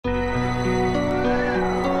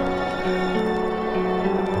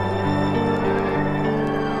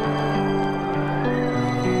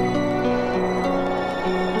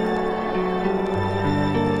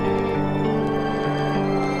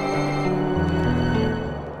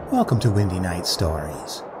Welcome to Windy Night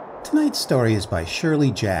Stories. Tonight's story is by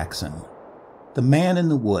Shirley Jackson, The Man in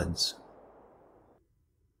the Woods.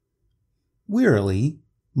 Wearily,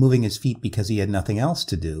 moving his feet because he had nothing else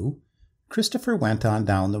to do, Christopher went on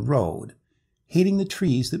down the road, hating the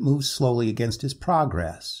trees that moved slowly against his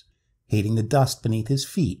progress, hating the dust beneath his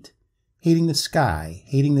feet, hating the sky,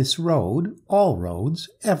 hating this road, all roads,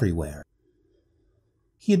 everywhere.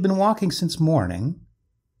 He had been walking since morning,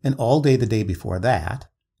 and all day the day before that,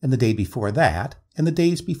 and the day before that, and the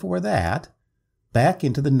days before that, back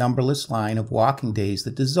into the numberless line of walking days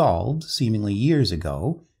that dissolved, seemingly years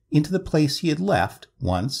ago, into the place he had left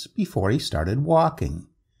once before he started walking.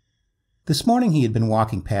 This morning he had been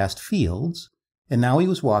walking past fields, and now he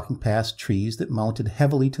was walking past trees that mounted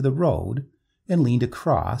heavily to the road and leaned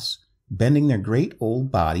across, bending their great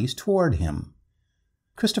old bodies toward him.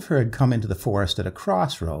 Christopher had come into the forest at a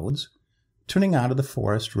crossroads, turning out of the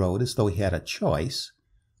forest road as though he had a choice,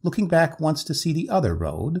 looking back once to see the other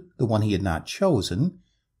road, the one he had not chosen,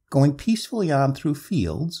 going peacefully on through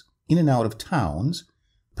fields, in and out of towns,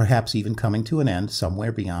 perhaps even coming to an end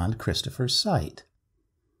somewhere beyond Christopher's sight.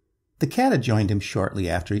 The cat had joined him shortly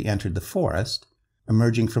after he entered the forest,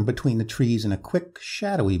 emerging from between the trees in a quick,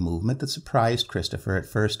 shadowy movement that surprised Christopher at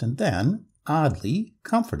first and then, oddly,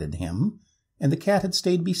 comforted him, and the cat had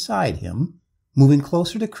stayed beside him, moving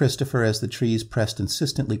closer to Christopher as the trees pressed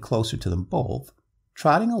insistently closer to them both,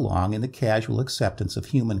 trotting along in the casual acceptance of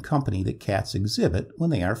human company that cats exhibit when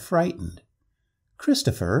they are frightened.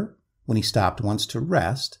 Christopher, when he stopped once to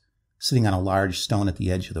rest, sitting on a large stone at the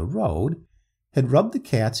edge of the road, had rubbed the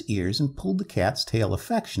cat's ears and pulled the cat's tail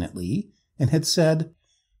affectionately, and had said,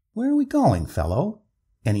 "Where are we going, fellow?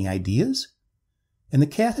 Any ideas?" And the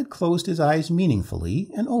cat had closed his eyes meaningfully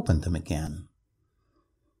and opened them again.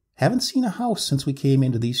 "Haven't seen a house since we came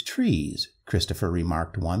into these trees," Christopher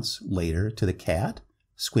remarked once later to the cat,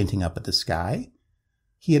 squinting up at the sky.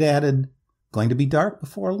 He had added, "Going to be dark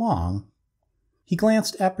before long." He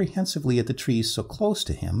glanced apprehensively at the trees so close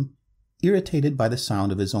to him, irritated by the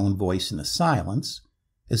sound of his own voice in the silence,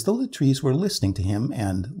 as though the trees were listening to him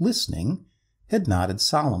and, listening, had nodded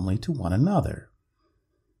solemnly to one another.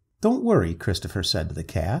 "Don't worry," Christopher said to the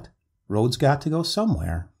cat. "Road's got to go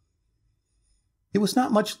somewhere." It was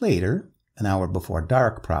not much later, an hour before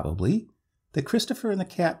dark probably, that Christopher and the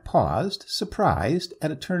cat paused, surprised,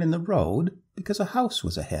 at a turn in the road because a house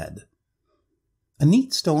was ahead. A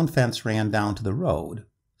neat stone fence ran down to the road.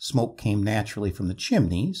 Smoke came naturally from the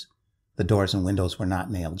chimneys. The doors and windows were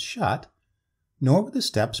not nailed shut, nor were the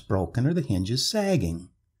steps broken or the hinges sagging.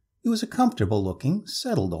 It was a comfortable-looking,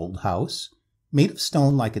 settled old house, made of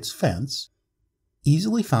stone like its fence,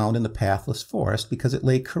 easily found in the pathless forest because it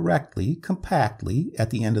lay correctly, compactly, at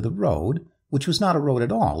the end of the road, which was not a road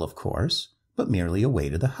at all, of course, but merely a way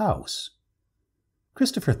to the house.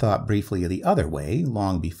 Christopher thought briefly of the other way,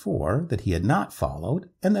 long before, that he had not followed,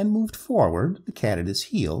 and then moved forward, the cat at his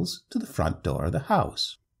heels, to the front door of the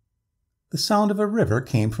house. The sound of a river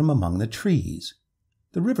came from among the trees.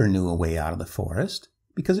 The river knew a way out of the forest,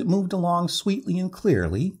 because it moved along sweetly and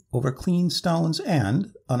clearly, over clean stones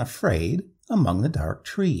and, unafraid, among the dark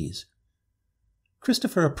trees.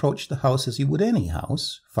 Christopher approached the house as he would any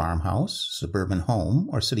house, farmhouse, suburban home,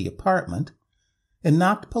 or city apartment, and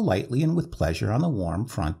knocked politely and with pleasure on the warm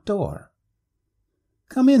front door.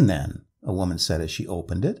 "Come in, then," a woman said as she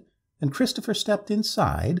opened it, and Christopher stepped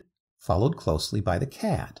inside, followed closely by the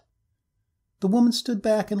cat. The woman stood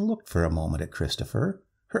back and looked for a moment at Christopher,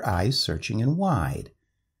 her eyes searching and wide.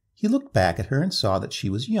 He looked back at her and saw that she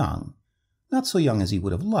was young, not so young as he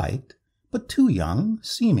would have liked, but too young,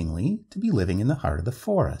 seemingly, to be living in the heart of the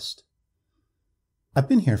forest. "I've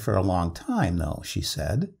been here for a long time, though," she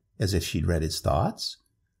said, as if she'd read his thoughts.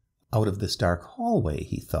 Out of this dark hallway,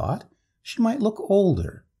 he thought, she might look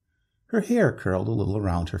older. Her hair curled a little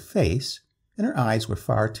around her face, and her eyes were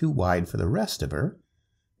far too wide for the rest of her,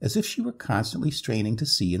 as if she were constantly straining to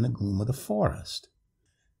see in the gloom of the forest.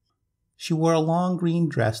 She wore a long green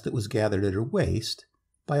dress that was gathered at her waist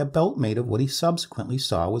by a belt made of what he subsequently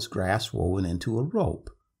saw was grass woven into a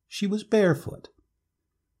rope. She was barefoot.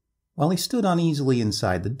 While he stood uneasily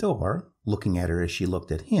inside the door, looking at her as she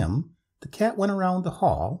looked at him, the cat went around the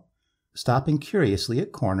hall, stopping curiously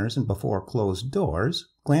at corners and before closed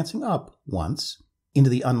doors, glancing up, once, into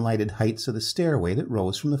the unlighted heights of the stairway that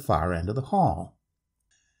rose from the far end of the hall.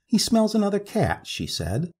 "He smells another cat," she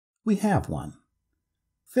said. "We have one."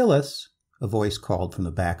 "Phyllis," a voice called from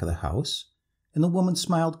the back of the house, and the woman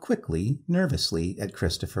smiled quickly, nervously, at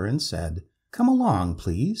Christopher and said, "Come along,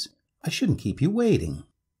 please. I shouldn't keep you waiting."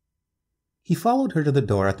 He followed her to the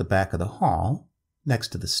door at the back of the hall, next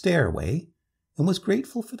to the stairway, and was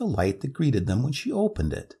grateful for the light that greeted them when she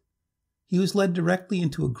opened it. he was led directly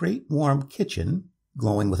into a great warm kitchen,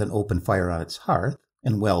 glowing with an open fire on its hearth,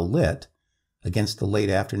 and well lit, against the late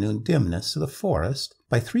afternoon dimness of the forest,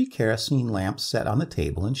 by 3 kerosene lamps set on the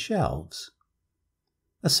table and shelves.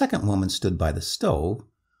 A second woman stood by the stove,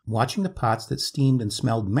 watching the pots that steamed and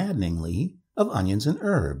smelled maddeningly of onions and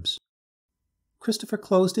herbs. Christopher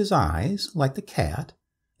closed his eyes, like the cat,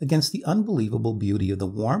 against the unbelievable beauty of the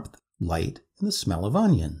warmth, light, and the smell of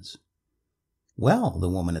onions. "Well," the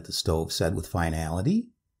woman at the stove said with finality,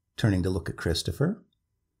 turning to look at Christopher.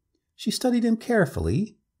 She studied him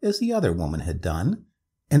carefully, as the other woman had done,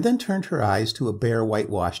 and then turned her eyes to a bare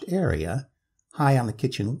whitewashed area, high on the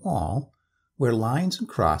kitchen wall, where lines and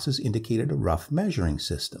crosses indicated a rough measuring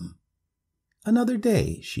system. "Another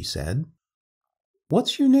day," she said.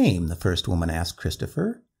 "What's your name?" the first woman asked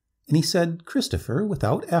Christopher, and he said Christopher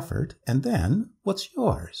without effort, and then, "What's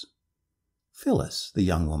yours?" "Phyllis," the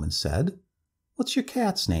young woman said. "What's your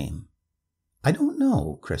cat's name?" "I don't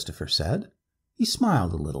know," Christopher said. He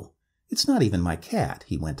smiled a little. "It's not even my cat,"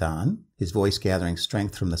 he went on, his voice gathering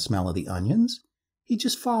strength from the smell of the onions. "He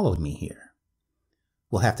just followed me here."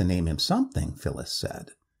 "We'll have to name him something," Phyllis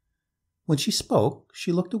said. When she spoke,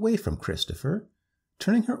 she looked away from Christopher,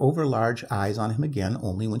 turning her over-large eyes on him again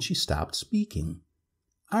only when she stopped speaking.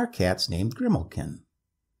 "Our cat's named Grimalkin."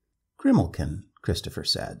 "Grimalkin," Christopher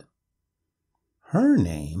said. "Her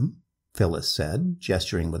name," Phyllis said,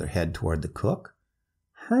 gesturing with her head toward the cook,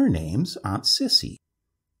 "her name's Aunt Sissy."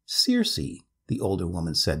 "Circe," the older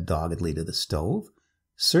woman said doggedly to the stove.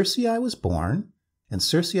 "Circe I was born, and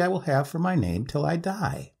Circe I will have for my name till I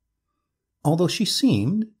die." Although she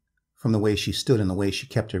seemed, from the way she stood and the way she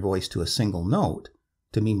kept her voice to a single note,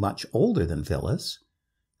 to be much older than Phyllis,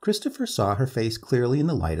 Christopher saw her face clearly in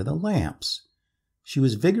the light of the lamps. She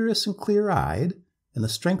was vigorous and clear-eyed, and the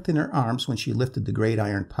strength in her arms when she lifted the great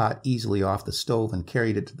iron pot easily off the stove and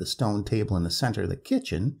carried it to the stone table in the center of the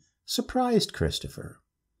kitchen surprised Christopher.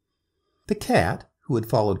 The cat, who had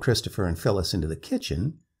followed Christopher and Phyllis into the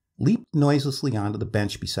kitchen, leaped noiselessly onto the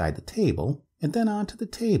bench beside the table, and then onto the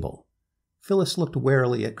table. Phyllis looked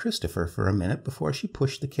warily at Christopher for a minute before she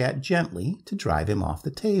pushed the cat gently to drive him off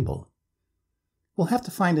the table. "We'll have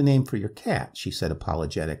to find a name for your cat," she said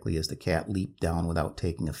apologetically as the cat leaped down without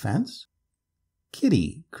taking offense.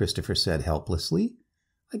 "Kitty," Christopher said helplessly.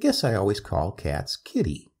 "I guess I always call cats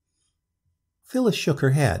Kitty." Phyllis shook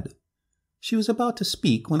her head. She was about to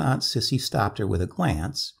speak when Aunt Sissy stopped her with a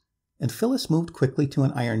glance, and Phyllis moved quickly to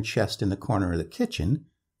an iron chest in the corner of the kitchen,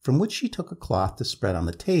 from which she took a cloth to spread on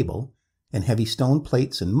the table, and heavy stone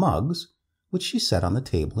plates and mugs, which she set on the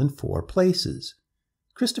table in 4 places.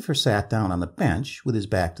 Christopher sat down on the bench with his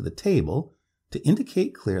back to the table, to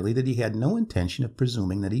indicate clearly that he had no intention of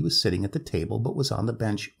presuming that he was sitting at the table but was on the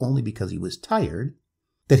bench only because he was tired,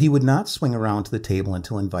 that he would not swing around to the table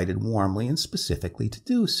until invited warmly and specifically to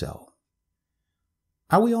do so.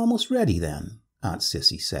 "Are we almost ready, then?" Aunt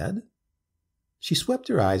Sissy said. She swept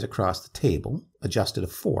her eyes across the table, adjusted a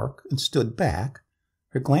fork, and stood back,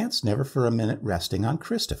 her glance never for a minute resting on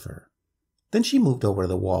Christopher. Then she moved over to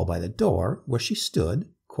the wall by the door, where she stood,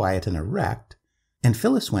 quiet and erect, and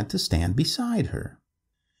Phyllis went to stand beside her.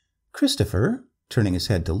 Christopher, turning his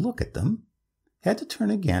head to look at them, had to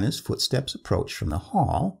turn again as footsteps approached from the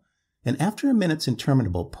hall, and after a minute's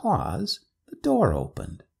interminable pause, the door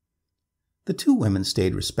opened. The 2 women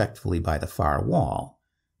stayed respectfully by the far wall,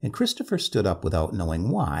 and Christopher stood up without knowing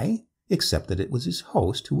why, except that it was his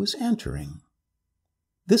host who was entering.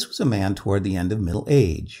 This was a man toward the end of middle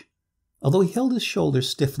age. Although he held his shoulders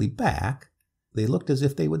stiffly back, they looked as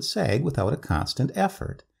if they would sag without a constant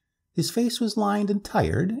effort. His face was lined and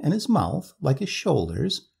tired, and his mouth, like his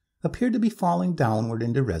shoulders, appeared to be falling downward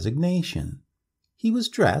into resignation. He was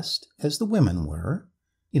dressed, as the women were,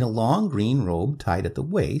 in a long green robe tied at the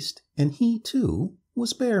waist, and he, too,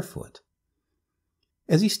 was barefoot.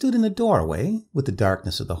 As he stood in the doorway, with the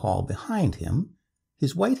darkness of the hall behind him,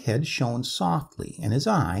 his white head shone softly, and his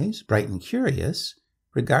eyes, bright and curious,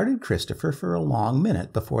 regarded Christopher for a long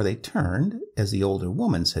minute before they turned, as the older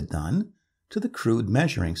woman's had done, to the crude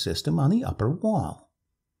measuring system on the upper wall.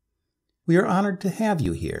 "We are honored to have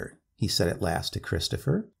you here," he said at last to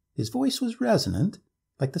Christopher. His voice was resonant,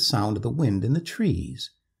 like the sound of the wind in the trees.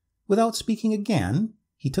 Without speaking again,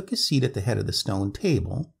 he took his seat at the head of the stone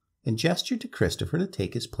table and gestured to Christopher to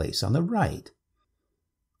take his place on the right.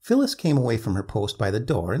 Phyllis came away from her post by the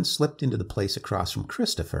door and slipped into the place across from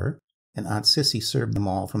Christopher, and Aunt Sissy served them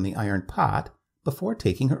all from the iron pot before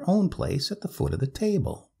taking her own place at the foot of the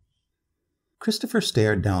table. Christopher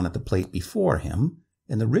stared down at the plate before him,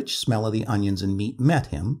 and the rich smell of the onions and meat met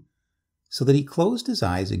him, so that he closed his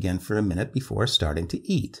eyes again for a minute before starting to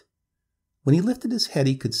eat. When he lifted his head,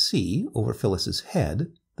 he could see, over Phyllis's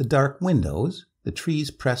head, the dark windows, the trees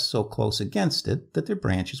pressed so close against it that their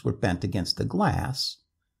branches were bent against the glass,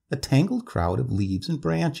 a tangled crowd of leaves and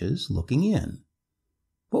branches looking in.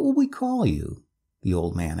 "What will we call you?" the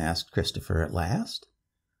old man asked Christopher at last.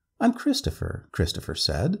 "I'm Christopher," Christopher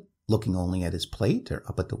said, looking only at his plate or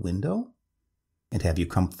up at the window. "And have you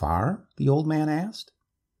come far?" the old man asked.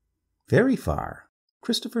 "Very far."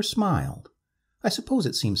 Christopher smiled. "I suppose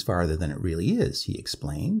it seems farther than it really is," he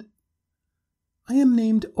explained. "I am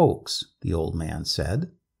named Oakes," the old man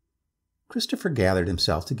said. Christopher gathered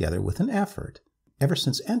himself together with an effort. Ever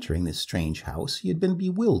since entering this strange house, he had been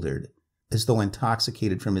bewildered, as though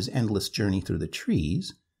intoxicated from his endless journey through the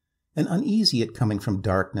trees, and uneasy at coming from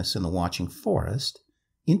darkness and the watching forest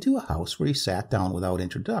into a house where he sat down without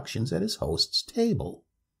introductions at his host's table.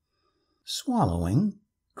 Swallowing,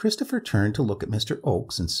 Christopher turned to look at Mr.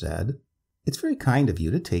 Oakes and said, "It's very kind of you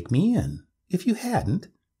to take me in. If you hadn't,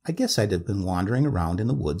 I guess I'd have been wandering around in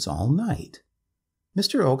the woods all night."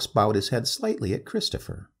 Mr. Oakes bowed his head slightly at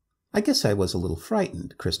Christopher. "I guess I was a little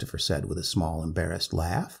frightened," Christopher said with a small, embarrassed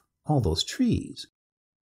laugh. "All those trees."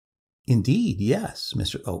 "Indeed, yes,"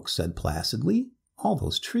 Mr. Oakes said placidly. "All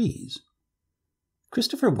those trees."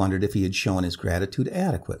 Christopher wondered if he had shown his gratitude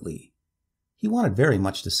adequately. He wanted very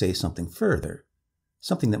much to say something further,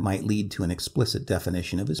 something that might lead to an explicit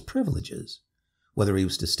definition of his privileges, whether he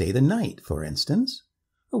was to stay the night, for instance,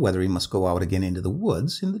 or whether he must go out again into the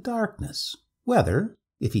woods in the darkness, whether,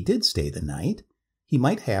 if he did stay the night, he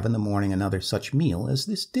might have in the morning another such meal as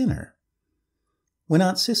this dinner. When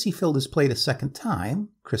Aunt Sissy filled his plate a second time,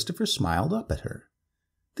 Christopher smiled up at her.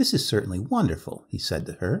 "This is certainly wonderful," he said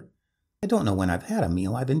to her. "I don't know when I've had a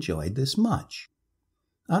meal I've enjoyed this much."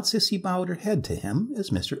 Aunt Sissy bowed her head to him as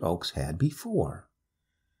Mr. Oakes had before.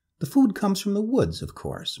 "The food comes from the woods, of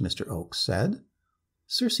course," Mr. Oakes said.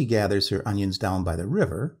 "Circe gathers her onions down by the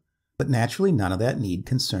river, but naturally none of that need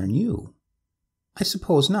concern you." "I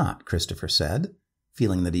suppose not," Christopher said,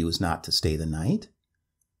 feeling that he was not to stay the night.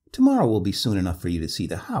 "Tomorrow will be soon enough for you to see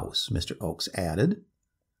the house," Mr. Oakes added.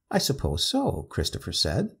 "I suppose so," Christopher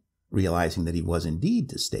said, realizing that he was indeed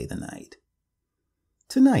to stay the night.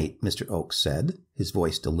 "Tonight," Mr. Oakes said, his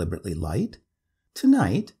voice deliberately light,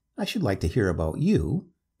 "tonight I should like to hear about you,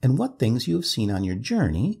 and what things you have seen on your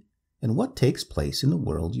journey, and what takes place in the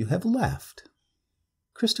world you have left."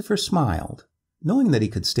 Christopher smiled. Knowing that he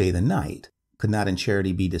could stay the night, could not in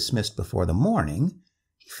charity be dismissed before the morning,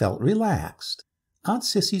 he felt relaxed. Aunt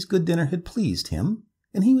Sissy's good dinner had pleased him,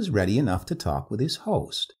 and he was ready enough to talk with his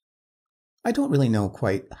host. "I don't really know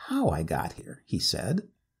quite how I got here," he said.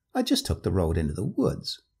 "I just took the road into the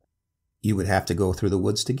woods." "You would have to go through the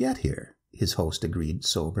woods to get here," his host agreed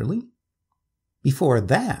soberly. "Before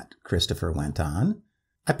that," Christopher went on,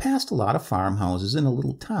 "I passed a lot of farmhouses in a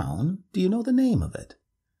little town. Do you know the name of it?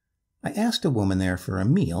 I asked a woman there for a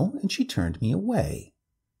meal, and she turned me away."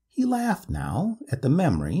 He laughed now, at the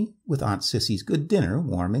memory, with Aunt Sissy's good dinner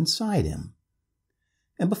warm inside him.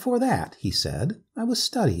 "And before that," he said, "I was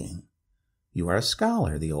studying." "You are a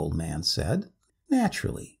scholar," the old man said.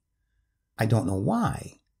 "Naturally." "I don't know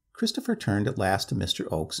why." Christopher turned at last to Mr.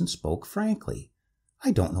 Oakes and spoke frankly.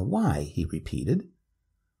 "I don't know why," he repeated.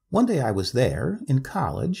 "One day I was there, in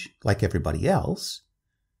college, like everybody else,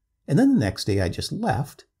 and then the next day I just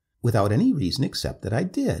left, without any reason except that I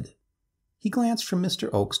did." He glanced from Mr.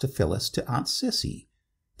 Oakes to Phyllis to Aunt Sissy.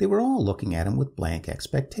 They were all looking at him with blank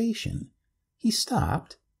expectation. He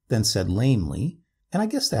stopped, then said lamely, "And I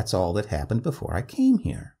guess that's all that happened before I came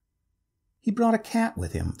here." "He brought a cat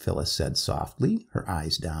with him," Phyllis said softly, her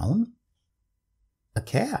eyes down. "A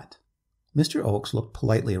cat?" Mr. Oakes looked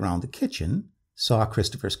politely around the kitchen, saw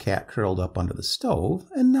Christopher's cat curled up under the stove,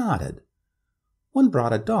 and nodded. "One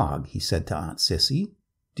brought a dog," he said to Aunt Sissy.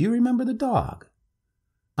 "Do you remember the dog?"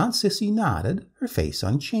 Aunt Sissy nodded, her face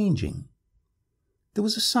unchanging. There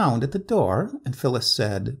was a sound at the door, and Phyllis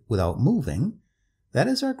said, without moving, "That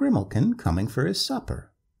is our Grimalkin coming for his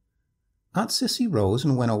supper." Aunt Sissy rose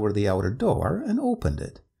and went over to the outer door and opened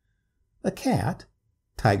it. A cat,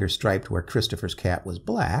 tiger-striped where Christopher's cat was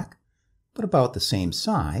black, but about the same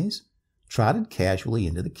size, trotted casually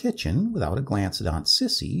into the kitchen without a glance at Aunt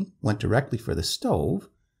Sissy, went directly for the stove,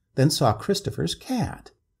 then saw Christopher's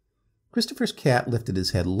cat. Christopher's cat lifted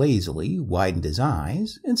his head lazily, widened his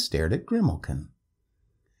eyes, and stared at Grimalkin.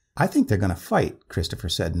 "I think they're going to fight," Christopher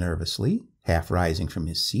said nervously, half rising from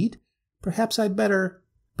his seat. "Perhaps I'd better—"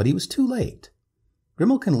 But he was too late.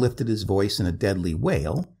 Grimalkin lifted his voice in a deadly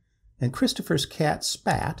wail, and Christopher's cat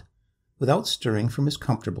spat, without stirring from his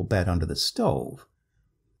comfortable bed under the stove.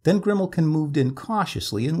 Then Grimalkin moved in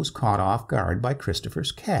cautiously and was caught off guard by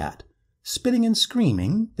Christopher's cat, Spitting and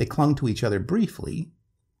screaming, they clung to each other briefly.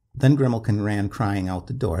 Then Grimalkin ran crying out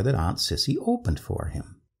the door that Aunt Sissy opened for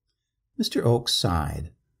him. Mr. Oakes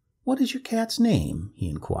sighed. "What is your cat's name?" he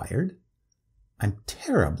inquired. "I'm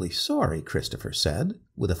terribly sorry," Christopher said,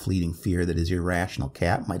 with a fleeting fear that his irrational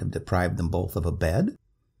cat might have deprived them both of a bed.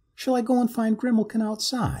 "Shall I go and find Grimalkin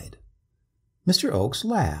outside?" Mr. Oakes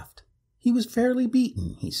laughed. "He was fairly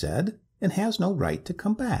beaten," he said, "and has no right to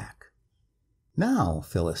come back." "Now,"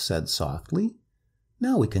 Phyllis said softly,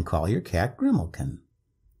 "now we can call your cat Grimalkin.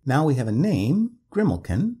 Now we have a name,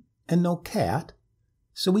 Grimalkin, and no cat,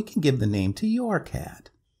 so we can give the name to your cat."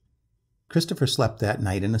 Christopher slept that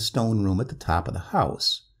night in a stone room at the top of the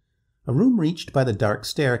house, a room reached by the dark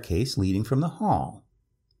staircase leading from the hall.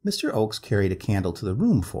 Mr. Oakes carried a candle to the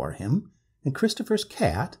room for him, and Christopher's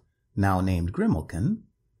cat, now named Grimalkin,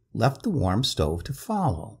 left the warm stove to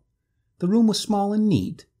follow. The room was small and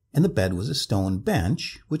neat, and the bed was a stone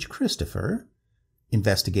bench, which Christopher,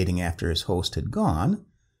 investigating after his host had gone,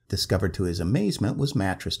 discovered to his amazement was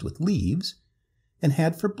mattressed with leaves, and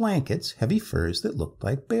had for blankets heavy furs that looked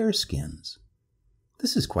like bearskins.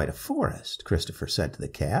 "This is quite a forest," Christopher said to the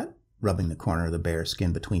cat, rubbing the corner of the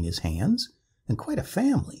bearskin between his hands, "and quite a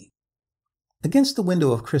family." Against the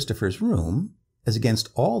window of Christopher's room, as against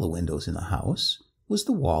all the windows in the house, was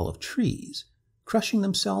the wall of trees, crushing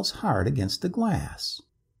themselves hard against the glass.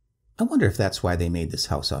 "I wonder if that's why they made this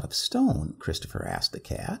house out of stone," Christopher asked the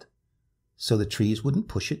cat, "so the trees wouldn't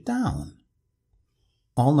push it down."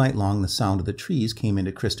 All night long the sound of the trees came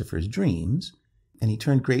into Christopher's dreams, and he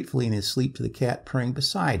turned gratefully in his sleep to the cat purring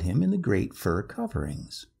beside him in the great fur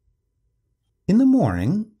coverings. In the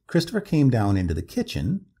morning, Christopher came down into the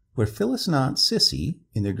kitchen, where Phyllis and Aunt Sissy,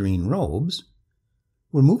 in their green robes,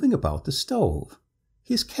 were moving about the stove.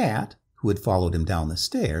 His cat, who had followed him down the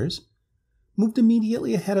stairs, moved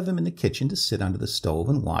immediately ahead of him in the kitchen to sit under the stove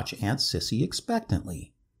and watch Aunt Sissy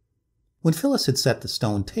expectantly. When Phyllis had set the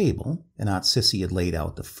stone table and Aunt Sissy had laid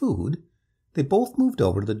out the food, they both moved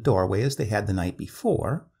over to the doorway as they had the night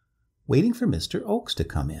before, waiting for Mr. Oakes to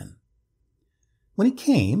come in. When he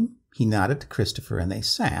came, he nodded to Christopher and they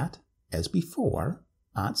sat, as before,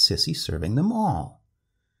 Aunt Sissy serving them all.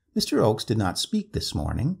 Mr. Oakes did not speak this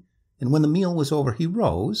morning, and when the meal was over he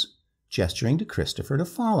rose, gesturing to Christopher to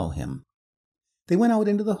follow him. They went out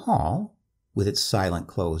into the hall, with its silent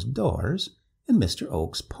closed doors, and Mr.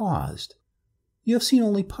 Oakes paused. "You have seen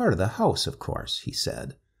only part of the house, of course," he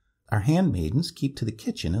said. "Our handmaidens keep to the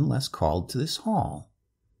kitchen unless called to this hall."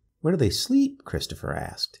 "Where do they sleep?" Christopher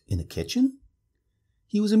asked. "In the kitchen?"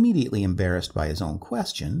 He was immediately embarrassed by his own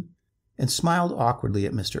question, and smiled awkwardly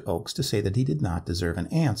at Mr. Oakes to say that he did not deserve an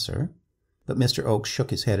answer, but Mr. Oakes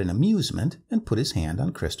shook his head in amusement and put his hand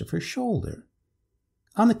on Christopher's shoulder.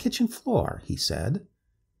 "On the kitchen floor," he said,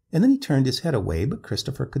 and then he turned his head away, but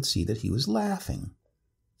Christopher could see that he was laughing.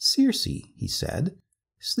 "Circe," he said,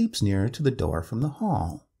 "sleeps nearer to the door from the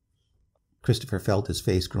hall." Christopher felt his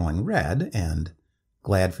face growing red and,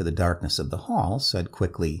 glad for the darkness of the hall, said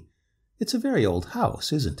quickly, "It's a very old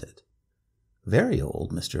house, isn't it?" "Very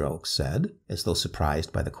old," Mr. Oakes said, as though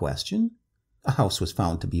surprised by the question. "A house was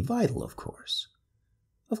found to be vital, of course."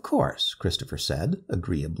 "Of course," Christopher said,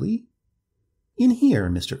 agreeably. "In here,"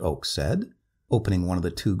 Mr. Oakes said, opening one of the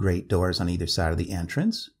two great doors on either side of the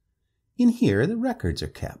entrance. "In here the records are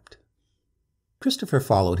kept." Christopher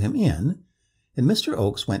followed him in, and Mr.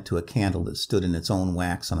 Oakes went to a candle that stood in its own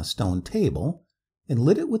wax on a stone table and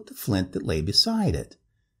lit it with the flint that lay beside it.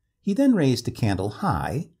 He then raised the candle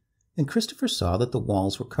high, and Christopher saw that the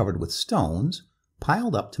walls were covered with stones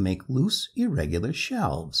piled up to make loose, irregular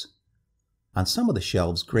shelves. On some of the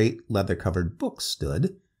shelves great leather-covered books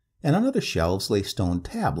stood, and on other shelves lay stone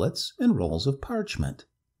tablets and rolls of parchment.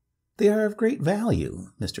 "They are of great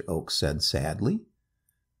value," Mr. Oakes said sadly.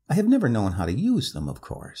 "I have never known how to use them, of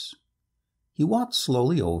course." He walked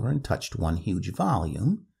slowly over and touched one huge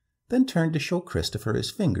volume, then turned to show Christopher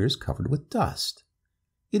his fingers covered with dust.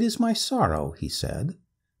 "It is my sorrow," he said,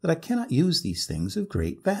 "that I cannot use these things of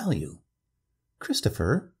great value."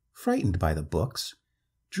 Christopher, frightened by the books,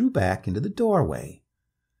 drew back into the doorway.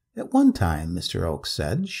 "At one time," Mr. Oakes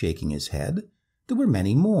said, shaking his head, "there were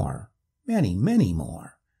many more. Many, many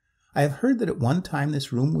more. I have heard that at one time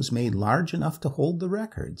this room was made large enough to hold the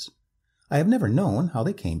records. I have never known how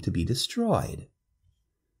they came to be destroyed."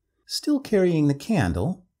 Still carrying the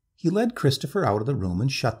candle, he led Christopher out of the room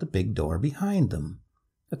and shut the big door behind them.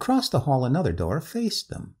 Across the hall another door faced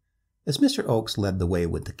them. As Mr. Oakes led the way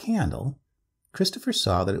with the candle, Christopher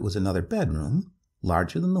saw that it was another bedroom,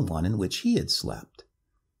 larger than the one in which he had slept.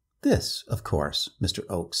 "This, of course," Mr.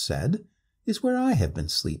 Oakes said, "is where I have been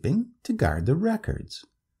sleeping, to guard the records."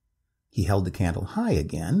 He held the candle high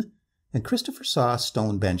again, and Christopher saw a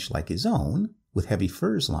stone bench like his own, with heavy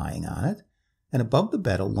furs lying on it, and above the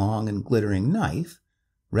bed a long and glittering knife,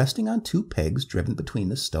 resting on 2 pegs driven between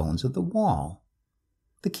the stones of the wall.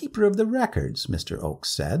 "The keeper of the records," Mr. Oakes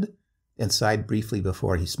said, and sighed briefly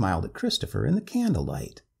before he smiled at Christopher in the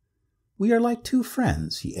candlelight. "We are like 2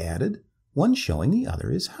 friends," he added, "one showing the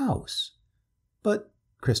other his house." "But,"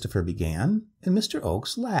 Christopher began, and Mr.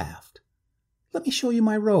 Oakes laughed. "Let me show you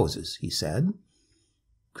my roses," he said.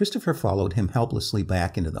 Christopher followed him helplessly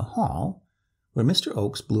back into the hall, where Mr.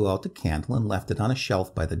 Oakes blew out the candle and left it on a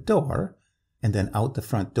shelf by the door, and then out the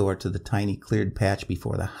front door to the tiny cleared patch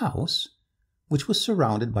before the house, which was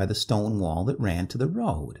surrounded by the stone wall that ran to the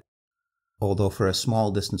road. Although for a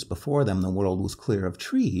small distance before them the world was clear of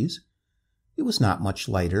trees, it was not much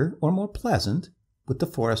lighter or more pleasant, with the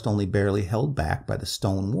forest only barely held back by the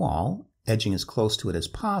stone wall, edging as close to it as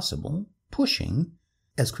possible, pushing,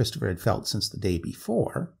 as Christopher had felt since the day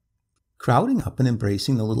before, crowding up and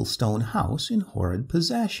embracing the little stone house in horrid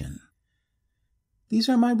possession. "These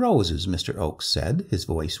are my roses," Mr. Oakes said, his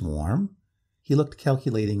voice warm. He looked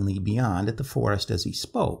calculatingly beyond at the forest as he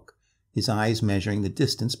spoke, his eyes measuring the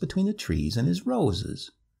distance between the trees and his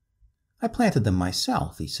roses. "I planted them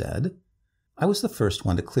myself," he said. "I was the first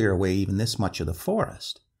one to clear away even this much of the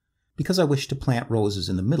forest, because I wished to plant roses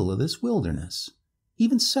in the middle of this wilderness.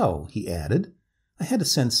 Even so," he added, "I had to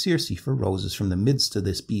send Circe for roses from the midst of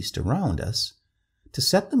this beast around us, to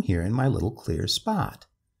set them here in my little clear spot."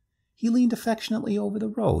 He leaned affectionately over the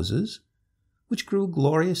roses, which grew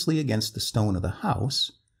gloriously against the stone of the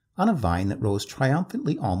house, on a vine that rose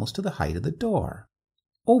triumphantly almost to the height of the door.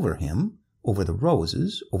 Over him, over the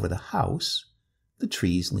roses, over the house, the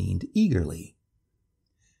trees leaned eagerly.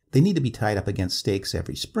 "They need to be tied up against stakes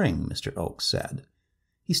every spring," Mr. Oakes said.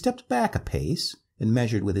 He stepped back a pace and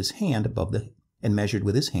measured with his hand above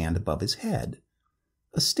his head.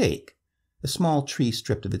 "A stake, a small tree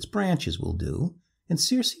stripped of its branches will do, and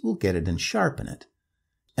Circe will get it and sharpen it,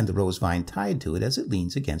 and the rose vine tied to it as it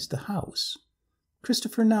leans against the house."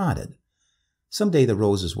 Christopher nodded. "Some day the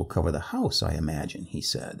roses will cover the house, I imagine," he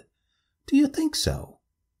said. "Do you think so?"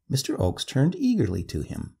 Mr. Oakes turned eagerly to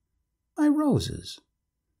him. "My roses."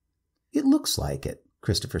 "It looks like it,"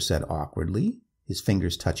 Christopher said awkwardly, his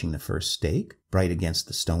fingers touching the first stake, bright against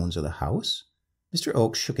the stones of the house. Mr.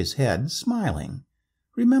 Oakes shook his head, smiling.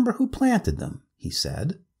 "Remember who planted them," he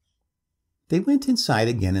said. They went inside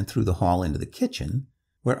again and through the hall into the kitchen,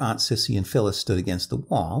 where Aunt Sissy and Phyllis stood against the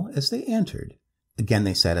wall as they entered. Again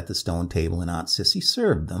they sat at the stone table and Aunt Sissy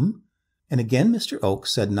served them, and again Mr.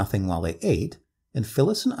 Oakes said nothing while they ate, and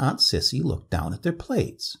Phyllis and Aunt Sissy looked down at their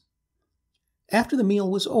plates. After the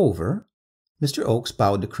meal was over, Mr. Oakes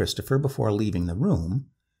bowed to Christopher before leaving the room,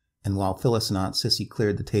 and while Phyllis and Aunt Sissy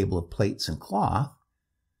cleared the table of plates and cloth,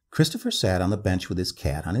 Christopher sat on the bench with his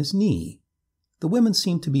cat on his knee. The women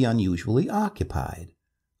seemed to be unusually occupied.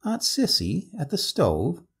 Aunt Sissy, at the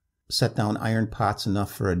stove, set down iron pots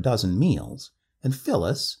enough for 12 meals, and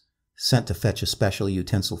Phyllis, sent to fetch a special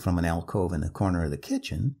utensil from an alcove in the corner of the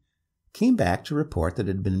kitchen, came back to report that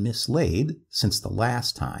it had been mislaid since the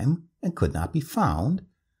last time and could not be found,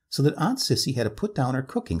 so that Aunt Sissy had to put down her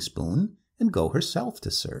cooking spoon and go herself to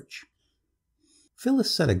search. Phyllis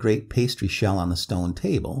set a great pastry shell on the stone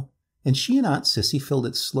table, and she and Aunt Sissy filled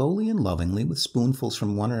it slowly and lovingly with spoonfuls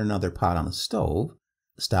from one or another pot on the stove,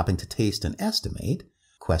 stopping to taste and estimate,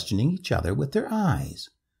 questioning each other with their eyes.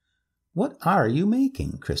 "What are you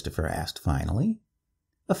making?" Christopher asked finally.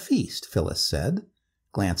 "A feast," Phyllis said,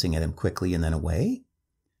 glancing at him quickly and then away.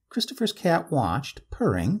 Christopher's cat watched,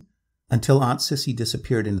 purring, until Aunt Sissy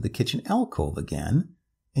disappeared into the kitchen alcove again,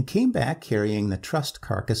 and came back carrying the trussed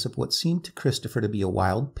carcass of what seemed to Christopher to be a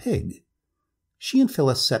wild pig. She and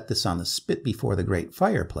Phyllis set this on the spit before the great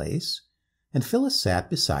fireplace, and Phyllis sat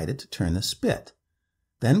beside it to turn the spit.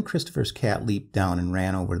 Then Christopher's cat leaped down and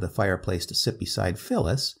ran over to the fireplace to sit beside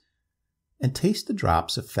Phyllis and taste the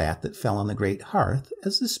drops of fat that fell on the great hearth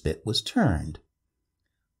as the spit was turned.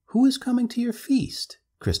 "Who is coming to your feast?"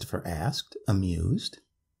 Christopher asked, amused.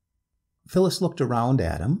 Phyllis looked around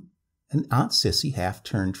at him, and Aunt Sissy half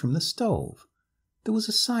turned from the stove. There was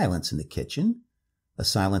a silence in the kitchen, a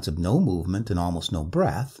silence of no movement and almost no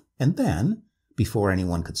breath, and then, before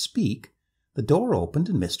anyone could speak, the door opened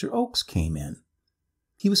and Mr. Oakes came in.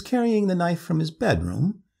 He was carrying the knife from his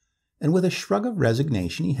bedroom, and with a shrug of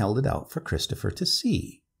resignation he held it out for Christopher to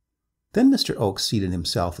see. Then Mr. Oakes seated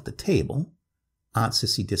himself at the table. Aunt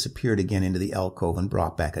Sissy disappeared again into the alcove and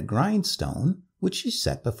brought back a grindstone, which she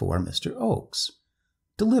set before Mr. Oakes.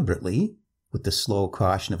 Deliberately, with the slow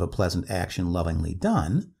caution of a pleasant action lovingly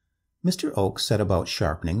done, Mr. Oakes set about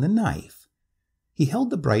sharpening the knife. He held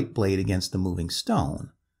the bright blade against the moving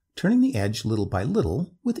stone, turning the edge little by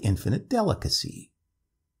little with infinite delicacy.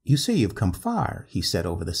 "You say you've come far," he said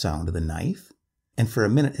over the sound of the knife, and for a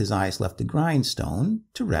minute his eyes left the grindstone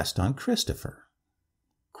to rest on Christopher.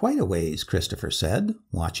 "Quite a ways," Christopher said,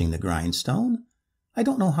 watching the grindstone. "I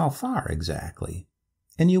don't know how far exactly."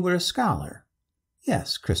 "And you were a scholar?"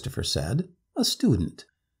 "Yes," Christopher said, "a student."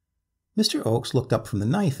 Mr. Oakes looked up from the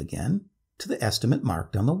knife again to the estimate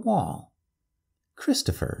marked on the wall.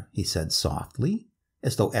 "Christopher," he said softly,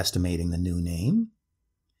 as though estimating the new name.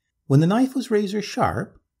 When the knife was razor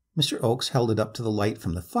sharp, Mr. Oakes held it up to the light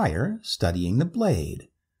from the fire, studying the blade.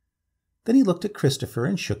 Then he looked at Christopher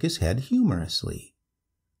and shook his head humorously.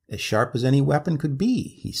 "As sharp as any weapon could be,"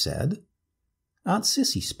 he said. Aunt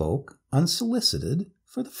Sissy spoke, unsolicited,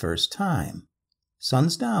 for the first time.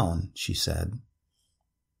 "Sun's down," she said.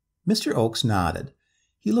 Mr. Oakes nodded.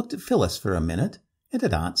 He looked at Phyllis for a minute and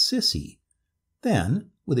at Aunt Sissy.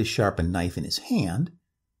 Then, with his sharpened knife in his hand,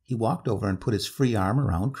 he walked over and put his free arm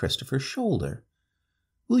around Christopher's shoulder.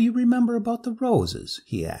 "Will you remember about the roses?"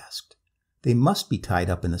 he asked. "They must be tied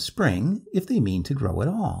up in the spring if they mean to grow at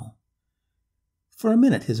all." For a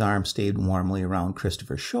minute his arm stayed warmly around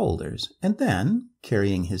Christopher's shoulders, and then,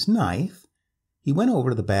 carrying his knife, he went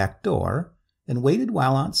over to the back door and waited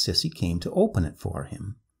while Aunt Sissy came to open it for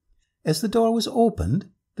him. As the door was opened,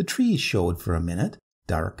 the trees showed for a minute,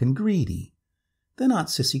 dark and greedy. Then Aunt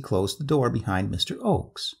Sissy closed the door behind Mr.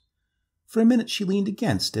 Oakes. For a minute she leaned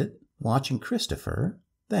against it, watching Christopher.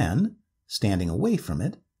 Then, standing away from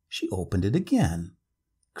it, she opened it again.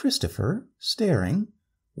 Christopher, staring,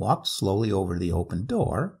 walked slowly over to the open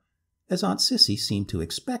door, as Aunt Sissy seemed to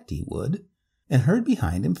expect he would, and heard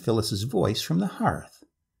behind him Phyllis's voice from the hearth.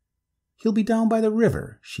 "He'll be down by the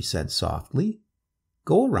river," she said softly.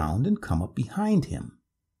 "Go around and come up behind him."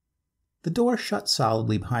 The door shut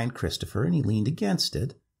solidly behind Christopher, and he leaned against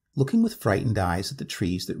it, looking with frightened eyes at the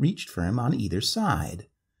trees that reached for him on either side.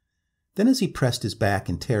 Then, as he pressed his back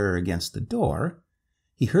in terror against the door,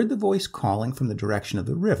 he heard the voice calling from the direction of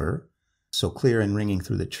the river, so clear and ringing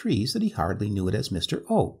through the trees that he hardly knew it as Mr.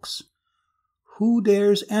 Oakes. "Who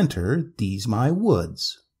dares enter these my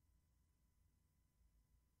woods?"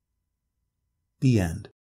 The end.